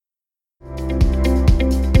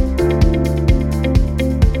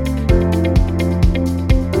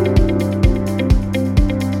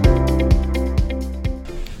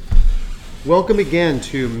Welcome again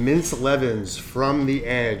to MintzEdge from the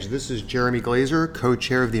Edge. This is Jeremy Glazer,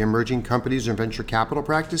 co-chair of the Emerging Companies and Venture Capital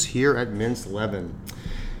practice here at MintzEdge.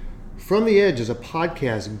 From the Edge is a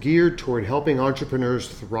podcast geared toward helping entrepreneurs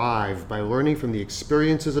thrive by learning from the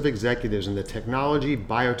experiences of executives in the technology,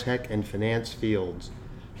 biotech, and finance fields.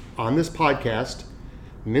 On this podcast,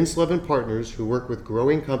 MintzEdge partners who work with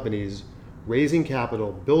growing companies, raising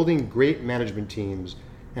capital, building great management teams,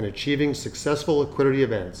 and achieving successful liquidity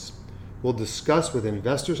events will discuss with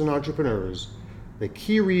investors and entrepreneurs the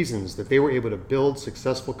key reasons that they were able to build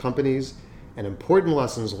successful companies and important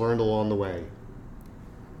lessons learned along the way.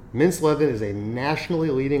 MintzEdge is a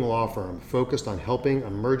nationally leading law firm focused on helping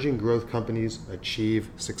emerging growth companies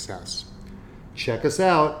achieve success. Check us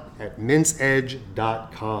out at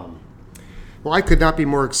MintzEdge.com. Well, I could not be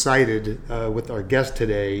more excited with our guest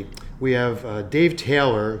today. We have Dave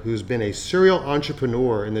Taylor, who's been a serial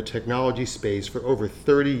entrepreneur in the technology space for over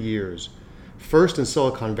 30 years. First in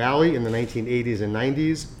Silicon Valley in the 1980s and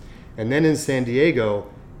 90s, and then in San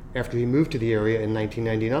Diego after he moved to the area in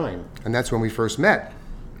 1999. And that's when we first met.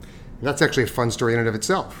 And that's actually a fun story in and of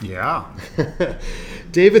itself. Yeah.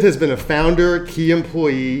 David has been a founder, key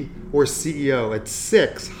employee, or CEO at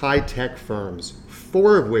 6 high-tech firms,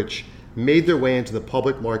 4 of which made their way into the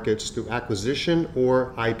public markets through acquisition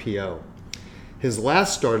or IPO. His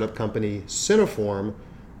last startup company, CineForm,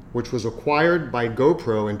 which was acquired by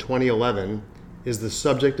GoPro in 2011, is the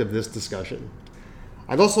subject of this discussion.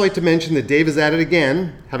 I'd also like to mention that Dave is at it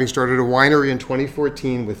again, having started a winery in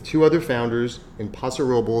 2014 with 2 other founders in Paso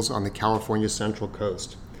Robles on the California Central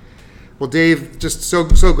Coast. Well, Dave, just so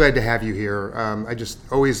glad to have you here. I just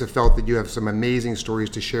always have felt that you have some amazing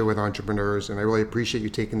stories to share with entrepreneurs, and I really appreciate you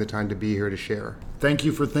taking the time to be here to share. Thank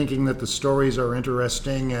you for thinking that the stories are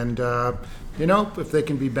interesting, and if they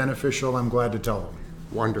can be beneficial, I'm glad to tell them.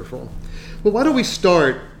 Wonderful. Well, why don't we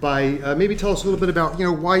start by maybe tell us a little bit about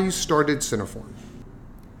why you started CineForm.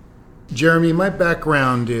 Jeremy, my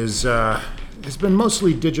background has been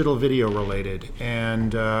mostly digital video related,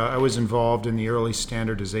 and I was involved in the early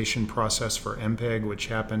standardization process for MPEG, which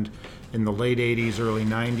happened in the late 80s, early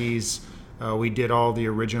 90s. We did all the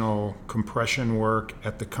original compression work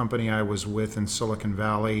at the company I was with in Silicon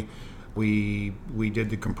Valley. We did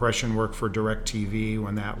the compression work for DirecTV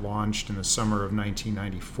when that launched in the summer of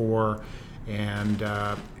 1994, and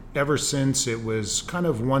ever since it was kind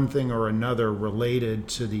of one thing or another related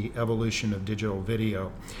to the evolution of digital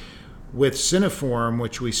video. With CineForm,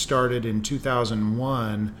 which we started in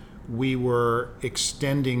 2001, we were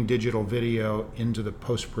extending digital video into the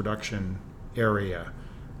post-production area,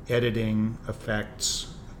 editing,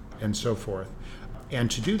 effects, and so forth.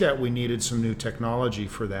 And to do that, we needed some new technology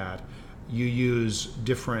for that. You use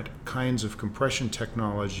different kinds of compression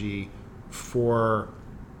technology for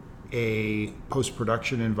a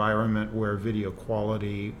post-production environment where video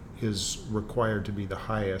quality is required to be the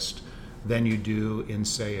highest than you do in,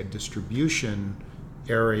 say, a distribution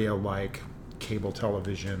area like cable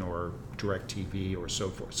television or DirecTV or so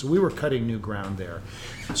forth. So we were cutting new ground there.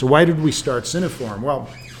 So why did we start CineForm? Well,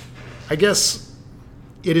 I guess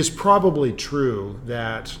it is probably true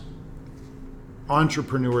that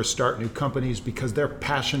entrepreneurs start new companies because they're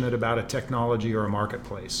passionate about a technology or a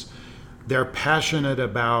marketplace. They're passionate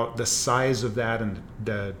about the size of that and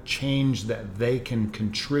the change that they can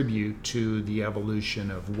contribute to the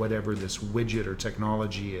evolution of whatever this widget or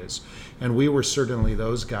technology is. And we were certainly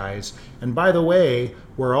those guys. And by the way,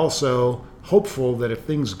 we're also hopeful that if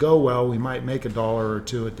things go well, we might make $1 or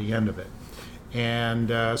 $2 at the end of it.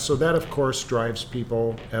 And so that, of course, drives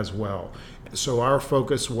people as well. So our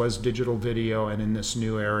focus was digital video, and in this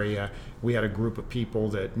new area, we had a group of people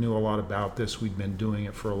that knew a lot about this. We'd been doing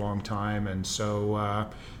it for a long time, and so,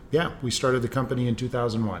 we started the company in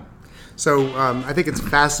 2001. So I think it's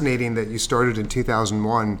fascinating that you started in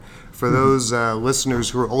 2001. For those listeners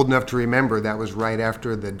who are old enough to remember, that was right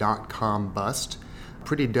after the dot-com bust.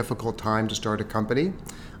 Pretty difficult time to start a company.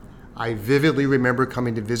 I vividly remember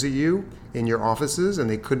coming to visit you in your offices, and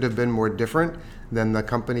they couldn't have been more different than the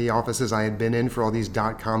company offices I had been in for all these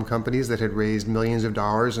dot-com companies that had raised millions of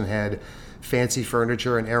dollars and had fancy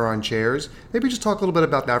furniture and Aeron chairs. Maybe just talk a little bit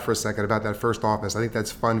about that for a second, about that first office. I think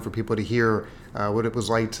that's fun for people to hear what it was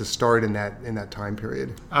like to start in that time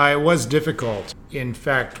period. It was difficult. In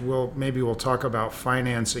fact, we'll talk about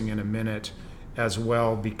financing in a minute as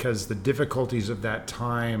well, because the difficulties of that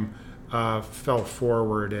time fell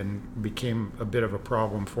forward and became a bit of a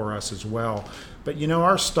problem for us as well. But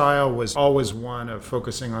our style was always one of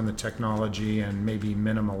focusing on the technology and maybe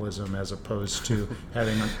minimalism as opposed to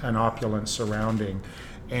having an opulent surrounding.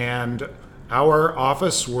 And Our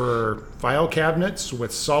office were file cabinets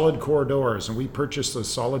with solid core doors, and we purchased those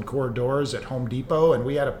solid core doors at Home Depot, and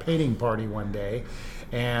we had a painting party one day.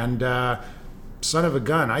 And son of a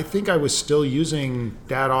gun, I think I was still using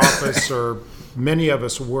that office, or many of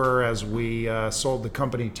us were, as we sold the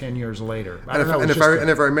company 10 years later. And if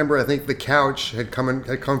I remember, I think the couch had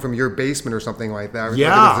come from your basement or something like that. Yeah,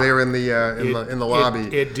 it was there in the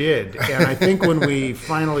lobby. It did, and I think when we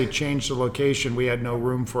finally changed the location, we had no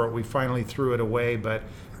room for it. We finally threw it away. But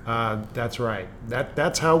that's right.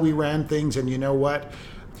 That's how we ran things. And you know what?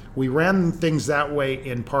 We ran things that way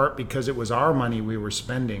in part because it was our money we were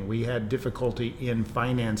spending. We had difficulty in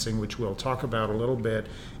financing, which we'll talk about a little bit,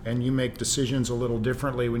 and you make decisions a little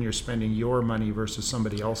differently when you're spending your money versus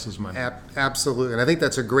somebody else's money. Absolutely, and I think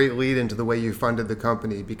that's a great lead into the way you funded the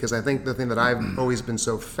company, because I think the thing that I've always been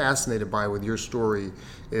so fascinated by with your story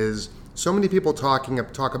is so many people talk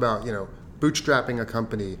about, bootstrapping a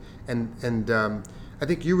company, and I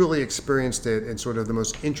think you really experienced it in sort of the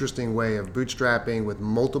most interesting way of bootstrapping with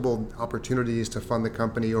multiple opportunities to fund the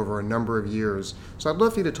company over a number of years. So I'd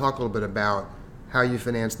love for you to talk a little bit about how you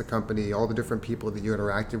financed the company, all the different people that you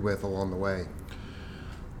interacted with along the way.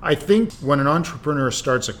 I think when an entrepreneur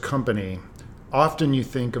starts a company, often you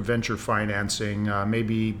think of venture financing.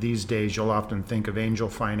 Maybe these days you'll often think of angel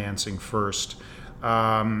financing first.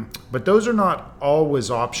 But those are not always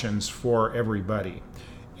options for everybody.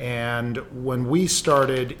 And when we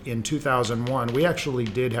started in 2001, we actually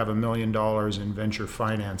did have $1 million in venture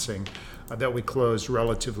financing that we closed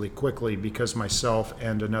relatively quickly because myself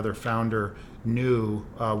and another founder knew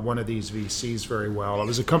one of these VCs very well. It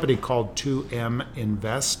was a company called 2M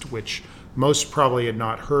Invest, which most probably had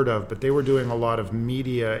not heard of, but they were doing a lot of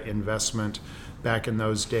media investment back in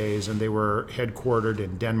those days, and they were headquartered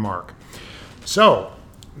in Denmark. So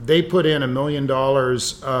they put in $1 million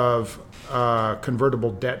of convertible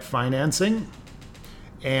debt financing,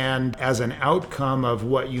 and as an outcome of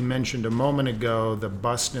what you mentioned a moment ago, the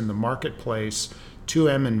bust in the marketplace,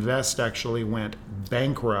 2M Invest actually went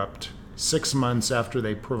bankrupt 6 months after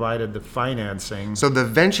they provided the financing. So the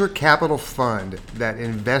venture capital fund that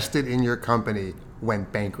invested in your company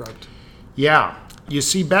went bankrupt. Yeah. You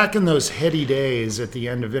see, back in those heady days at the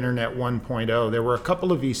end of Internet 1.0, there were a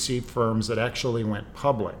couple of VC firms that actually went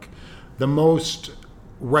public. The most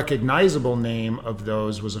recognizable name of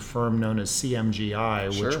those was a firm known as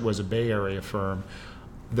CMGI, Sure. which was a Bay Area firm.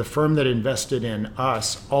 The firm that invested in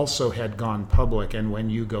us also had gone public, and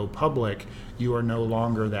when you go public, you are no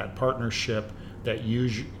longer that partnership that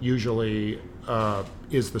usually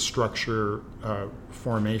is the structure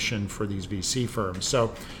formation for these VC firms.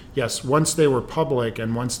 So yes, once they were public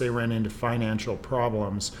and once they ran into financial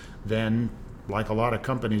problems, then like a lot of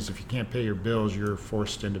companies, if you can't pay your bills, you're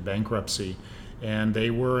forced into bankruptcy. And they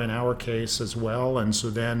were in our case as well. And so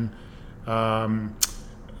then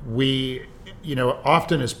we,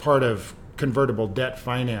 often as part of convertible debt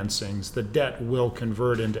financings, the debt will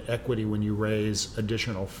convert into equity when you raise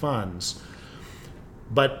additional funds.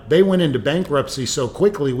 But they went into bankruptcy so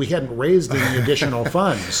quickly, we hadn't raised any additional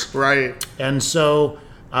funds. Right. And so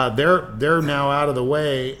they're now out of the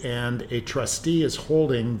way, and a trustee is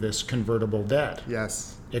holding this convertible debt.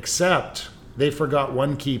 Yes. Except they forgot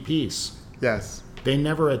one key piece. Yes. They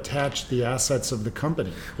never attached the assets of the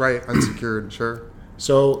company. Right, unsecured, sure.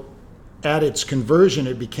 So at its conversion,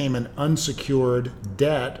 it became an unsecured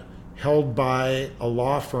debt held by a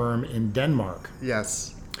law firm in Denmark.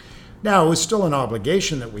 Yes. Now, it was still an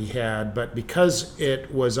obligation that we had, but because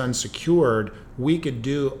it was unsecured, we could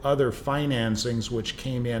do other financings which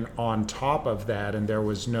came in on top of that, and there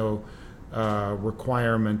was no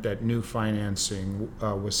requirement that new financing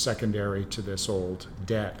was secondary to this old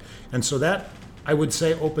debt. And so that, I would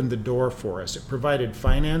say, opened the door for us. It provided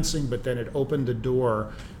financing, but then it opened the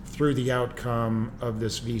door through the outcome of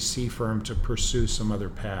this VC firm to pursue some other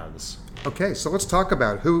paths. Okay, so let's talk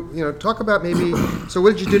about maybe, so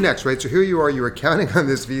what did you do next, right? So here you are, you were counting on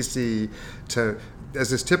this VC to,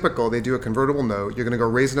 as is typical, they do a convertible note. You're going to go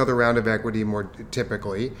raise another round of equity more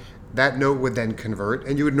typically. That note would then convert,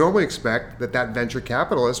 and you would normally expect that venture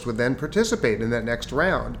capitalist would then participate in that next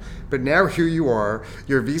round. But now here you are,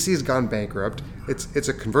 your VC's gone bankrupt. It's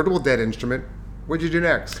a convertible debt instrument. What did you do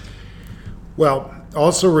next? Well,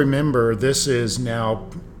 also remember, this is now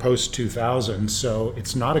post-2000, so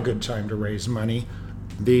it's not a good time to raise money.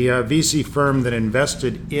 The VC firm that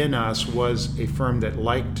invested in us was a firm that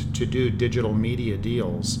liked to do digital media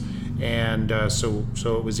deals. And so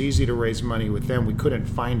it was easy to raise money with them. We couldn't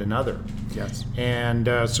find another. Yes. And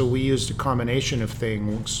so we used a combination of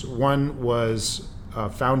things. One was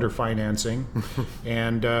founder financing.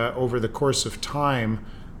 And over the course of time,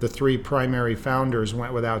 the three primary founders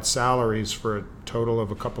went without salaries for a total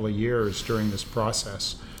of a couple of years during this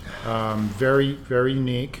process. Very, very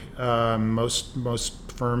unique.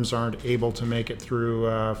 Most firms aren't able to make it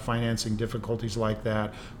through financing difficulties like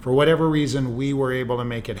that. For whatever reason, we were able to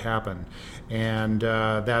make it happen. And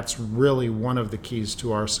that's really one of the keys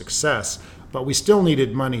to our success. But we still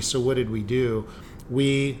needed money, so what did we do?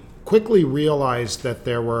 We quickly realized that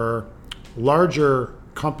there were larger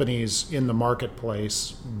companies in the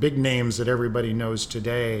marketplace, big names that everybody knows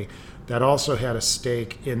today, that also had a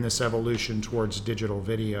stake in this evolution towards digital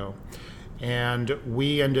video. And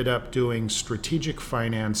we ended up doing strategic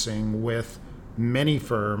financing with many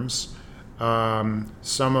firms,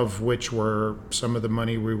 some of the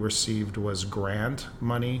money we received was grant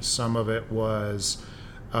money, some of it was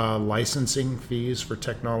licensing fees for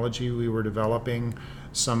technology we were developing.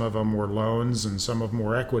 Some of them were loans, and some of them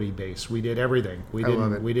were equity based. We did everything. We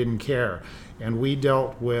didn't care, and we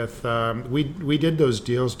dealt with. We did those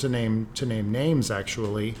deals to name names.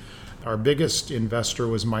 Actually, our biggest investor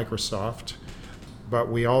was Microsoft, but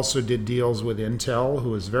we also did deals with Intel, who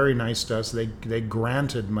was very nice to us. They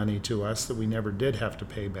granted money to us that we never did have to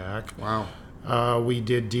pay back. Wow. We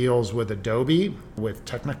did deals with Adobe, with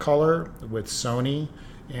Technicolor, with Sony.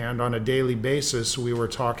 And on a daily basis, we were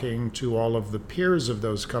talking to all of the peers of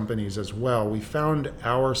those companies as well. We found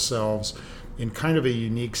ourselves in kind of a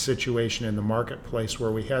unique situation in the marketplace where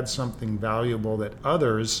we had something valuable that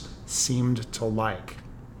others seemed to like.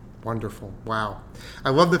 Wonderful. Wow.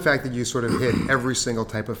 I love the fact that you sort of hit every single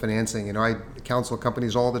type of financing. You know, I counsel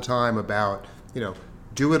companies all the time about,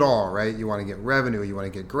 do it all, right? You want to get revenue, you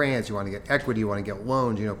want to get grants, you want to get equity, you want to get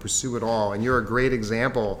loans, pursue it all. And you're a great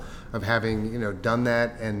example of having, done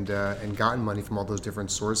that and gotten money from all those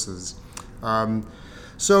different sources.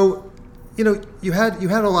 So, you had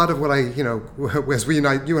a lot of what as you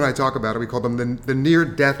and I talk about it, we call them the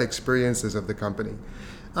near-death experiences of the company.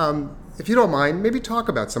 If you don't mind, maybe talk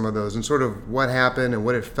about some of those and sort of what happened and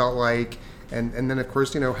what it felt like. And then, of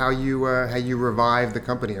course, how you revived the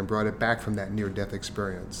company and brought it back from that near-death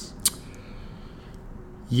experience.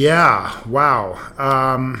 Yeah, wow.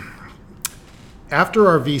 After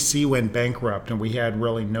our VC went bankrupt and we had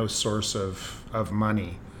really no source of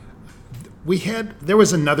money, there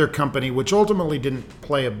was another company which ultimately didn't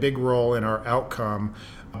play a big role in our outcome,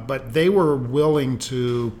 but they were willing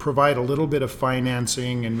to provide a little bit of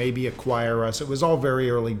financing and maybe acquire us. It was all very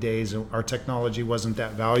early days. Our technology wasn't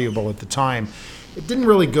that valuable at the time. It didn't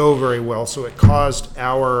really go very well, so it caused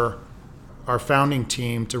our founding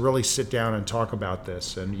team to really sit down and talk about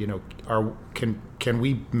this. And can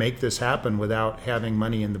we make this happen without having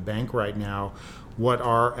money in the bank right now? What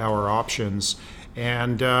are our options?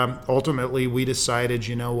 And ultimately, we decided,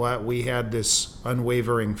 we had this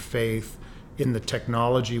unwavering faith in the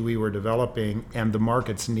technology we were developing and the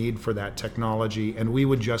market's need for that technology, and we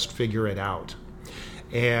would just figure it out.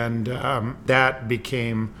 And that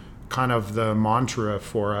became kind of the mantra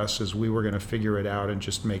for us, is we were going to figure it out and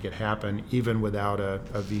just make it happen, even without a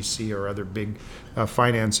VC or other big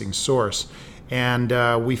financing source. And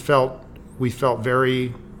we felt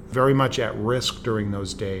very, very much at risk during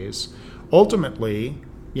those days. Ultimately,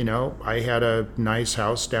 I had a nice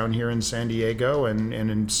house down here in San Diego, and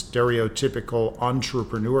in stereotypical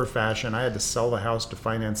entrepreneur fashion, I had to sell the house to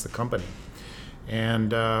finance the company.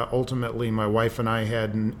 And ultimately, my wife and I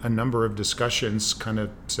had a number of discussions kind of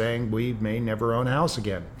saying we may never own a house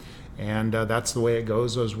again. And that's the way it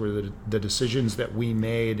goes. Those were the decisions that we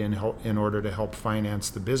made in order to help finance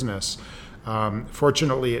the business.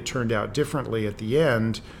 Fortunately, it turned out differently at the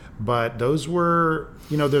end. But those were,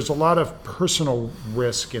 there's a lot of personal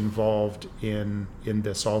risk involved in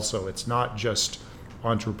this also. It's not just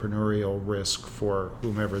entrepreneurial risk for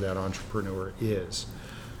whomever that entrepreneur is.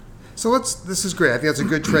 So this is great. I think that's a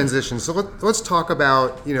good transition. So let's talk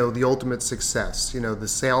about, the ultimate success, the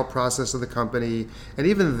sale process of the company. And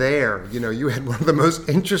even there, you had one of the most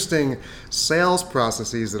interesting sales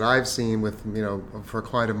processes that I've seen with, for a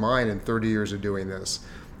client of mine in 30 years of doing this.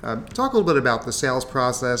 Talk a little bit about the sales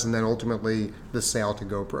process and then ultimately the sale to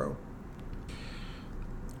GoPro.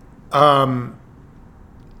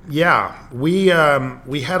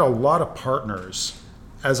 We had a lot of partners,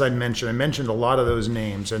 as I mentioned a lot of those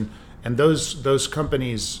names, and those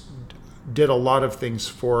companies did a lot of things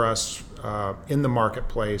for us in the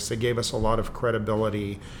marketplace. They gave us a lot of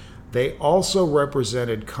credibility. They also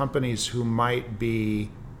represented companies who might be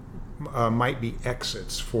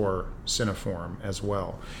exits for CineForm as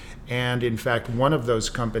well. And in fact, one of those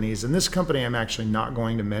companies, and this company I'm actually not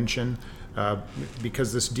going to mention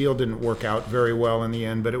because this deal didn't work out very well in the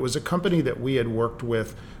end, but it was a company that we had worked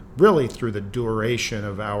with really through the duration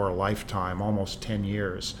of our lifetime, almost 10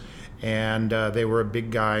 years. And they were a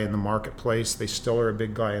big guy in the marketplace. They still are a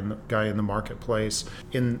big guy in the marketplace.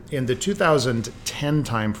 In the 2010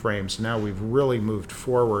 timeframe, so now we've really moved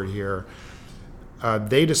forward here,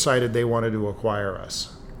 they decided they wanted to acquire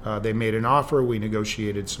us. They made an offer, we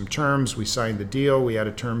negotiated some terms, we signed the deal, we had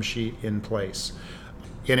a term sheet in place.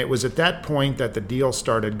 And it was at that point that the deal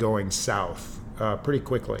started going south pretty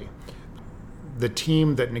quickly. The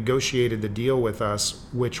team that negotiated the deal with us,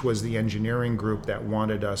 which was the engineering group that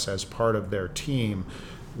wanted us as part of their team,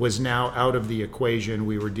 was now out of the equation.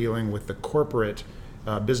 We were dealing with the corporate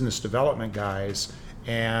business development guys,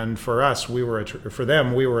 and for us, for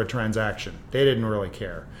them, we were a transaction. They didn't really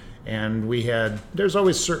care. And there's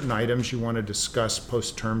always certain items you want to discuss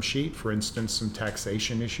post-term sheet, for instance, some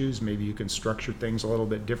taxation issues. Maybe you can structure things a little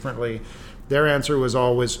bit differently. Their answer was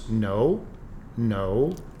always no,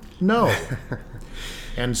 no, no.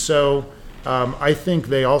 And so I think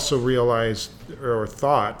they also realized or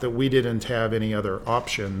thought that we didn't have any other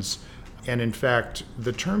options. And in fact,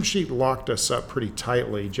 the term sheet locked us up pretty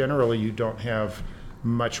tightly. Generally, you don't have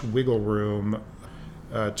much wiggle room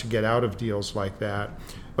to get out of deals like that.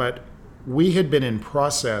 But we had been in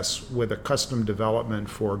process with a custom development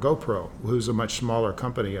for GoPro, who's a much smaller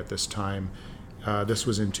company at this time. This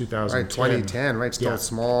was in 2010. Right, 2010, right? Still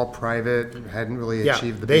small, private, hadn't really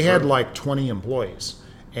achieved the they had like 20 employees.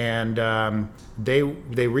 And they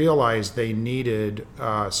realized they needed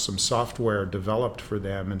some software developed for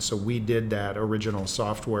them. And so we did that original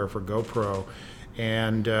software for GoPro.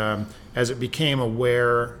 And as they became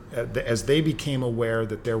aware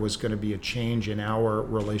that there was going to be a change in our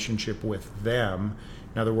relationship with them,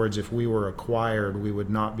 in other words, if we were acquired, we would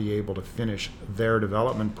not be able to finish their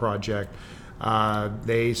development project.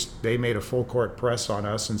 They made a full court press on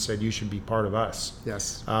us and said, you should be part of us.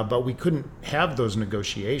 Yes. But we couldn't have those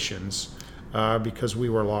negotiations because we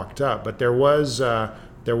were locked up. But there was a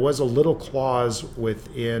little clause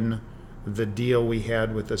within the deal we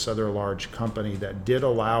had with this other large company that did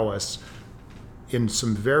allow us, in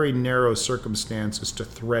some very narrow circumstances, to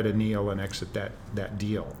thread a needle and exit that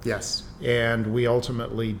deal. Yes. And we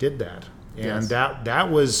ultimately did that. And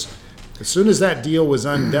that was, as soon as that deal was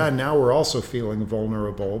undone, now we're also feeling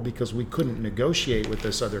vulnerable because we couldn't negotiate with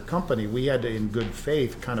this other company. We had to, in good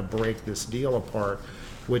faith, kind of break this deal apart,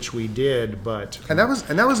 which we did. But and that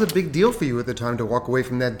was a big deal for you at the time to walk away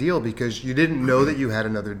from that deal because you didn't know that you had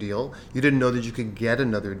another deal. You didn't know that you could get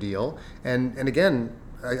another deal. And again,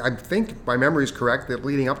 I think my memory is correct that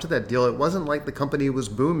leading up to that deal, it wasn't like the company was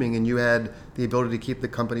booming and you had the ability to keep the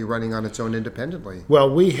company running on its own independently. Well,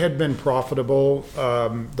 we had been profitable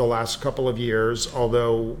the last couple of years,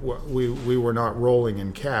 although we were not rolling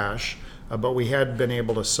in cash, but we had been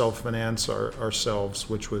able to self-finance ourselves,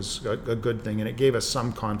 which was a good thing, and it gave us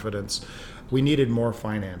some confidence. We needed more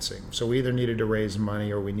financing. So we either needed to raise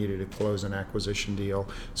money or we needed to close an acquisition deal.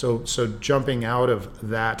 So jumping out of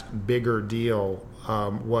that bigger deal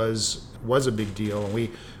was a big deal, and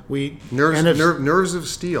we nerves of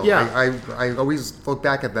steel. Yeah. I always look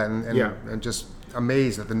back at that and just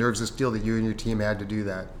amazed at the nerves of steel that you and your team had to do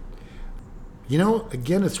that. You know,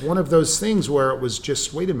 again, it's one of those things where it was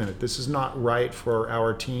just, wait a minute, this is not right for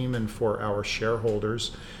our team and for our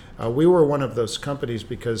shareholders. We were one of those companies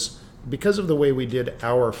because of the way we did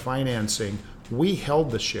our financing. We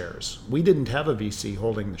held the shares. We didn't have a VC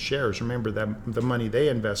holding the shares. Remember that the money they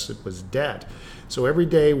invested was debt. So every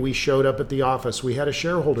day we showed up at the office, we had a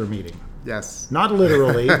shareholder meeting. Yes. Not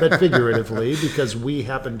literally, but figuratively, because we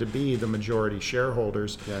happened to be the majority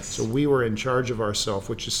shareholders. Yes. So we were in charge of ourselves,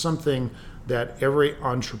 which is something that every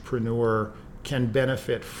entrepreneur can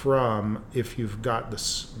benefit from if you've got the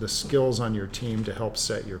skills on your team to help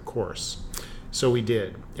set your course. So we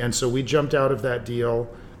did. And so we jumped out of that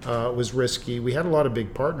deal. It was risky. We had a lot of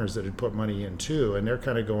big partners that had put money in too, and they're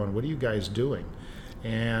kind of going, what are you guys doing?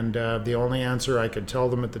 And the only answer I could tell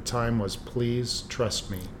them at the time was, please trust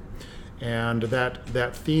me. And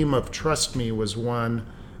that theme of trust me was one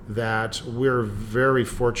that we're very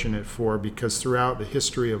fortunate for, because throughout the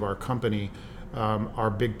history of our company, our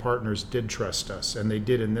big partners did trust us, and they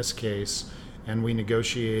did in this case. And we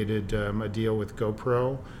negotiated a deal with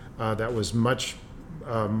GoPro that was much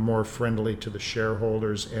more friendly to the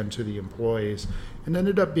shareholders and to the employees, and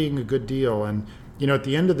ended up being a good deal. And you know, at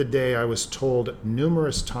the end of the day, I was told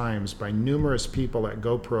numerous times by numerous people at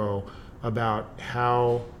GoPro about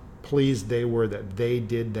how pleased they were that they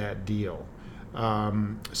did that deal.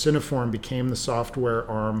 CineForm became the software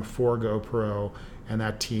arm for GoPro, and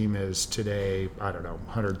that team is today, I don't know,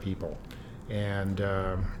 100 people. And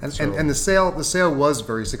and the sale was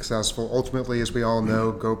very successful. Ultimately, as we all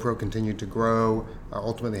know, GoPro continued to grow.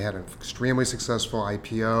 Ultimately, they had an extremely successful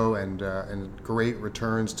IPO and great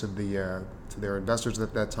returns to their investors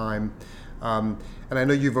at that time. And I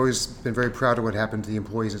know you've always been very proud of what happened to the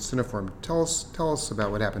employees at CineForm. Tell us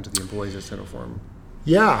about what happened to the employees at CineForm.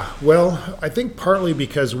 Yeah, well, I think partly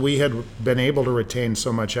because we had been able to retain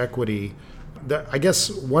so much equity. I guess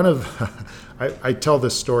one of, I tell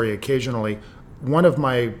this story occasionally, one of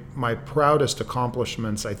my proudest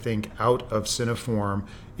accomplishments, I think, out of CineForm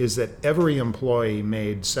is that every employee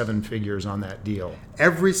made 7 figures on that deal.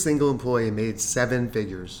 Every single employee made 7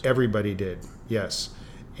 figures. Everybody did, yes.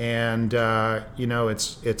 And,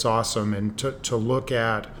 it's awesome. And to look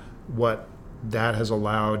at what that has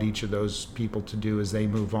allowed each of those people to do as they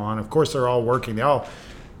move on. Of course, they're all working.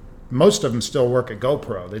 Most of them still work at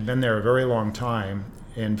GoPro. They've been there a very long time.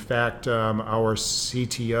 In fact, our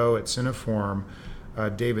CTO at CineForm,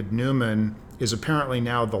 David Newman, is apparently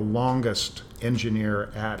now the longest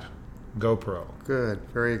engineer at GoPro. Good.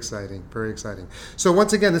 Very exciting. Very exciting. So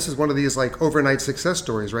once again, this is one of these like overnight success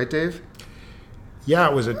stories, right, Dave? Yeah,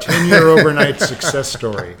 it was a 10-year overnight success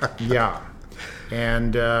story. Yeah.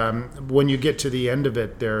 And when you get to the end of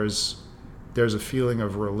it, there's a feeling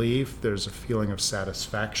of relief, there's a feeling of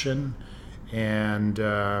satisfaction, and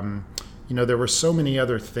there were so many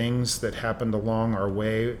other things that happened along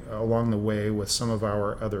the way with some of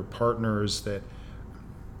our other partners that,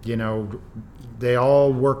 they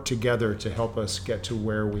all worked together to help us get to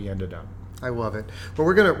where we ended up. I love it. Well,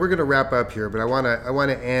 we're gonna wrap up here, but I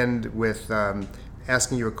wanna end with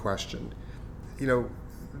asking you a question.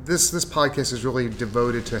 This podcast is really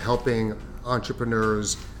devoted to helping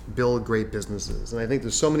entrepreneurs build great businesses. And I think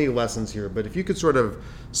there's so many lessons here, but if you could sort of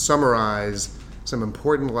summarize some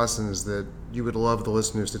important lessons that you would love the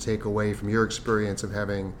listeners to take away from your experience of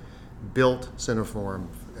having built CineForm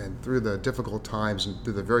and through the difficult times and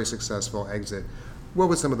through the very successful exit, what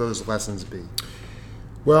would some of those lessons be?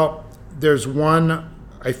 Well, there's one,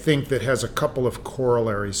 I think, that has a couple of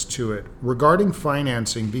corollaries to it. Regarding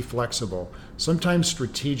financing, be flexible. Sometimes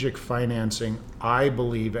strategic financing, I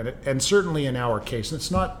believe, and certainly in our case, and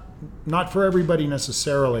it's not for everybody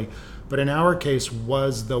necessarily, but in our case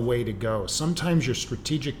was the way to go. Sometimes your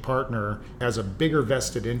strategic partner has a bigger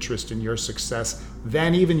vested interest in your success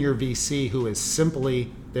than even your VC, who is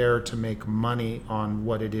simply there to make money on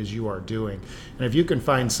what it is you are doing. And if you can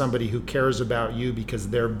find somebody who cares about you because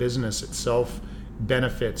their business itself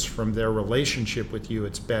benefits from their relationship with you,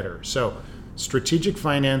 it's better. So strategic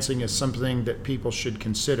financing is something that people should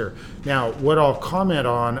consider. Now, what I'll comment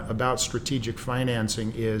on about strategic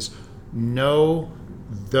financing is know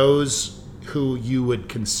those who you would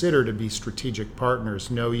consider to be strategic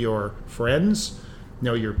partners. Know your friends,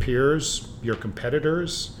 know your peers, your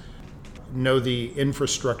competitors, know the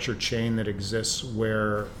infrastructure chain that exists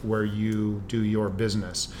where you do your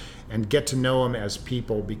business, and get to know them as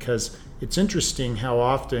people, because it's interesting how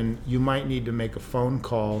often you might need to make a phone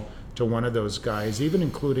call to one of those guys, even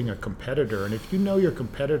including a competitor. And if you know your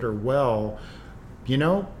competitor well,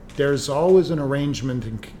 there's always an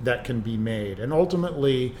arrangement that can be made. And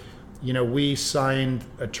ultimately, we signed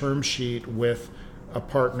a term sheet with a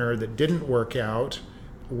partner that didn't work out.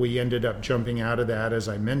 We ended up jumping out of that, as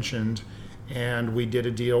I mentioned, and we did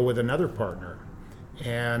a deal with another partner.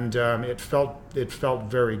 And it felt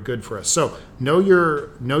very good for us. So know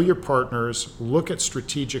your partners. Look at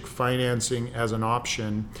strategic financing as an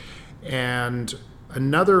option. And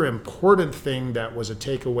another important thing that was a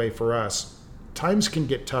takeaway for us: times can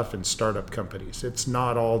get tough in startup companies. It's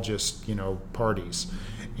not all just parties.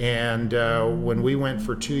 And when we went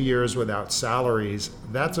for 2 years without salaries,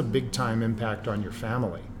 that's a big time impact on your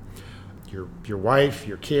family, your wife,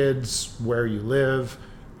 your kids, where you live.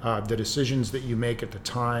 The decisions that you make at the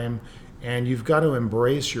time, and you've got to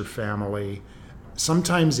embrace your family.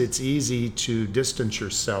 Sometimes it's easy to distance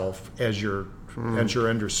yourself as you're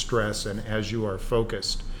under stress and as you are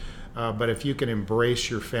focused. But if you can embrace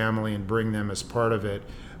your family and bring them as part of it,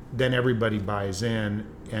 then everybody buys in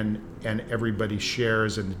and everybody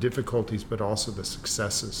shares in the difficulties, but also the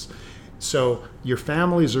successes. So your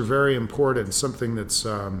families are very important, something that's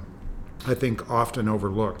I think often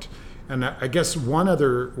overlooked. And I guess one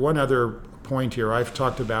other point here, I've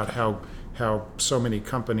talked about how so many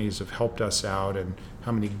companies have helped us out and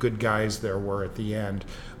how many good guys there were at the end.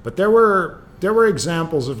 But there were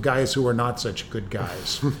examples of guys who were not such good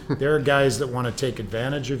guys. There are guys that want to take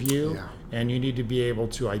advantage of you, yeah. And you need to be able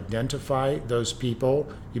to identify those people.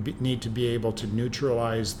 You need to be able to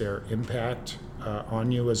neutralize their impact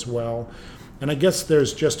on you as well. And I guess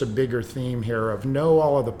there's just a bigger theme here of know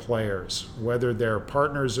all of the players, whether they're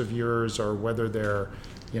partners of yours or whether they're,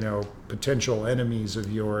 potential enemies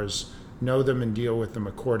of yours. Know them and deal with them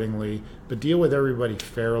accordingly, but deal with everybody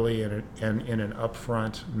fairly and in an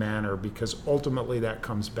upfront manner, because ultimately that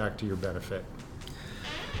comes back to your benefit.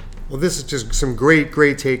 Well, this is just some great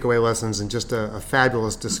takeaway lessons and just a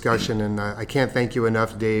fabulous discussion. And I can't thank you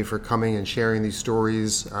enough, Dave, for coming and sharing these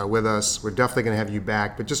stories with us. We're definitely going to have you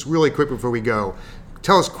back. But just really quick before we go,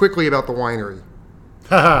 tell us quickly about the winery.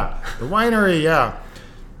 The winery, yeah.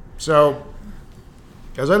 So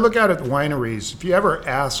as I look out at the wineries, if you ever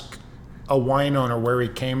ask a wine owner where he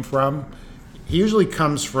came from, he usually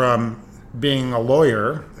comes from being a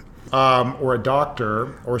lawyer or a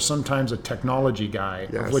doctor or sometimes a technology guy,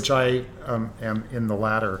 yes, of which I am in the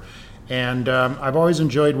latter. And I've always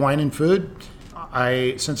enjoyed wine and food.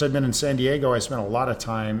 Since I've been in San Diego, I spent a lot of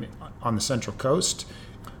time on the Central Coast.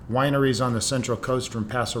 Wineries on the Central Coast from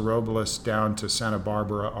Paso Robles down to Santa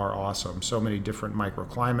Barbara are awesome. So many different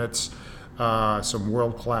microclimates. Some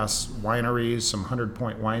world-class wineries, some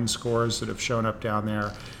 100-point wine scores that have shown up down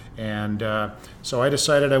there. And so I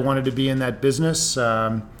decided I wanted to be in that business.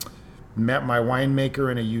 Met my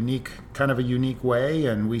winemaker in a unique way,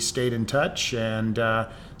 and we stayed in touch. And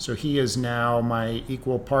so he is now my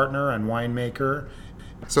equal partner and winemaker.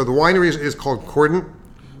 So the winery is called Cordant?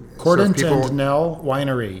 Cordant and Nell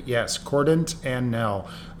Winery. Yes, Cordant and Nell.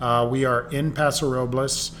 We are in Paso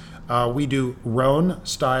Robles. We do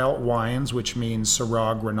Rhone-style wines, which means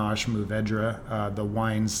Syrah, Grenache, Mourvedre,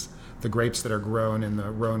 the grapes that are grown in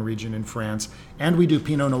the Rhone region in France. And we do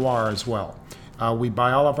Pinot Noir as well. We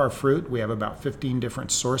buy all of our fruit. We have about 15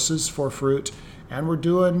 different sources for fruit, and we're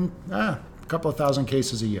doing a couple of thousand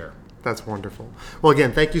cases a year. That's wonderful. Well,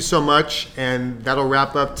 again, thank you so much, and that'll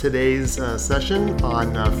wrap up today's session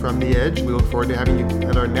on From the Edge. We look forward to having you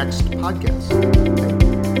at our next podcast.